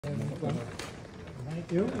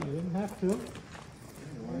Thank you. You didn't have to.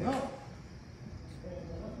 No.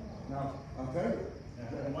 No, okay.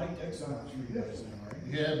 Mike Dixon, you guys know, right?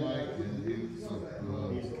 Yeah, Mike, he's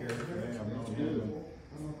He's a character, I've known him.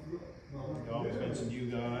 He's always mentioned you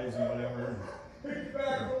guys and whatever.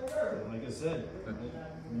 Like I said,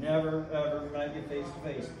 never ever met you face to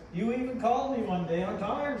face. You even called me one day on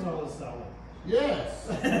tires I was selling. yes.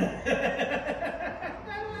 I'm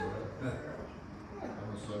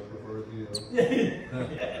a sucker for a deal.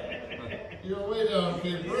 You're way down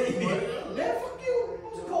Cape Breton, Yeah, fuck you. I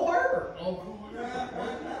was in Cole Harbor. Oh, cool. I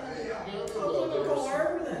was in Cole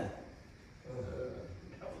Harbor then.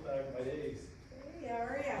 That was back in my days. Hey, how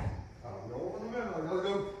are ya? I'm going in a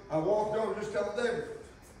minute. I walked over just the other day.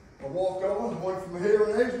 I walked over, went from here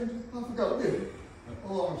and Asian. I forgot to get it.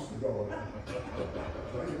 How long is the dog? I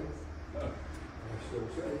still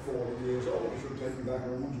say 40 years old. Should take me back in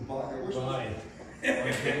the woods and park at Whistler. Fine.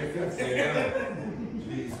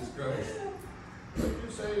 Jesus Christ. What did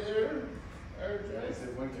you say there, RJ? I said,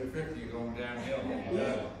 once you're 50, you're going downhill.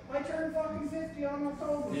 Yeah. I turned fucking 50 on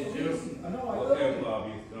October. Did you? I know, I Okay, will. Bob,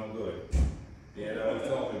 you've done good. Yeah, I was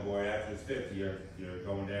told me, boy, after it's 50, you're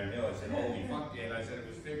going downhill. I said, holy fuck, Yeah, and I said it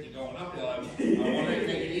was 50 going uphill. I want to take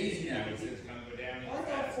it easy now. He said it's going to go downhill. I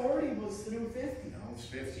thought 40 was the new 50. No, it's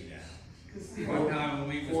 50 now. 'Cause One time when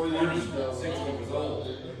we 4 was years 20, ago. 60 was old.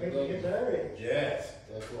 Maybe you get that age. yes.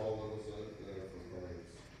 That's all that was there for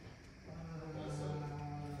grades.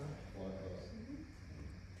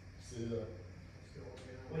 See ya.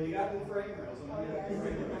 Well, you got new frame rails. I know you got new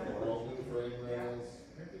frame rails. All new frame rails.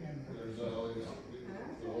 There's always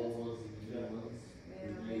the old ones and the new ones.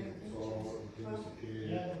 We saw what the kids are kids.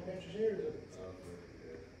 Yeah, the pictures here.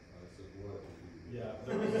 I said, what? Yeah.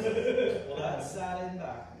 Well, that sat in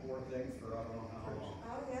that poor thing for I don't know how long.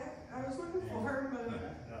 Oh, yeah, I was looking for her, but.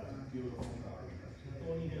 That was a beautiful car.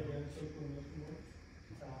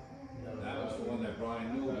 That was the one that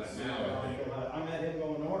Brian knew, but now I think. I met him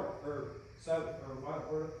going north or south or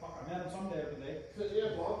what? Where the fuck? I met him someday every day.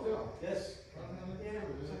 Yeah, Bob, yeah. Yes. Yeah.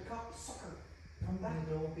 It was a cocksucker. Come back.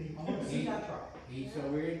 I Don't be. want to see that truck. He's a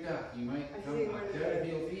weird duck. You might I come see up one of there, the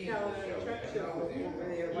he'll be in the California show. truck show over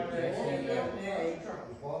there, one of the Truck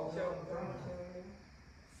was bought show.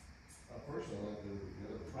 First I like they were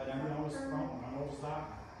good. I never noticed the front one. I noticed that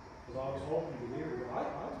because I was hoping to hear. I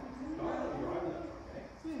was confused. I thought you driving that truck,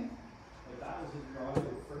 eh? But that was his drive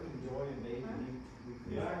with freaking Joy and Dave. And we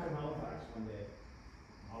flew back to Halifax one day.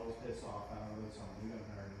 I was pissed off. I don't know something. We got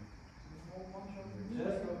married.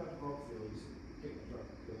 Just go back to Brookfield. He said, "Take the truck."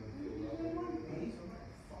 He's a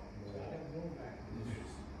fucking guy.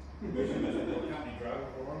 What company driver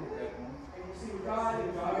for him? That one? See, the guy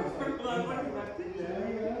was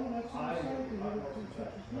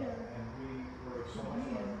Yeah. and we were so much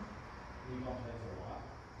like, we bumped into a lot.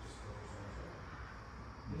 Just because we're so much like.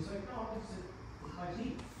 He's like, no, it's my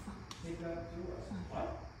Jeep. Take that to us. What?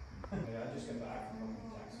 Yeah, I just got back from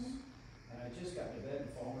Texas. And I just got to bed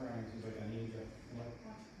and phone rang. He's like, I need you. I'm like,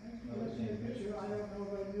 what? No, I don't know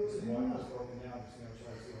if I knew it. One was broken down. Just gonna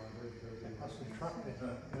try to see on bridge. That's the truck.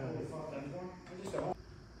 Holy fuck, I'm going. I just got home.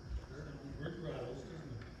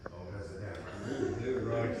 Oh, that's a damn. Dude,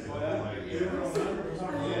 right. Oh, yeah?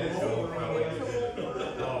 Yeah, so probably.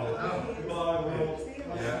 Goodbye, world.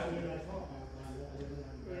 Yeah.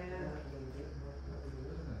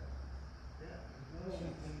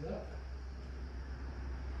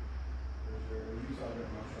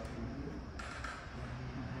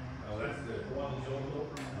 Oh, that's the. The one that Joe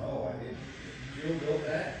built. Oh, I did. Jill built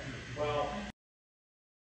that?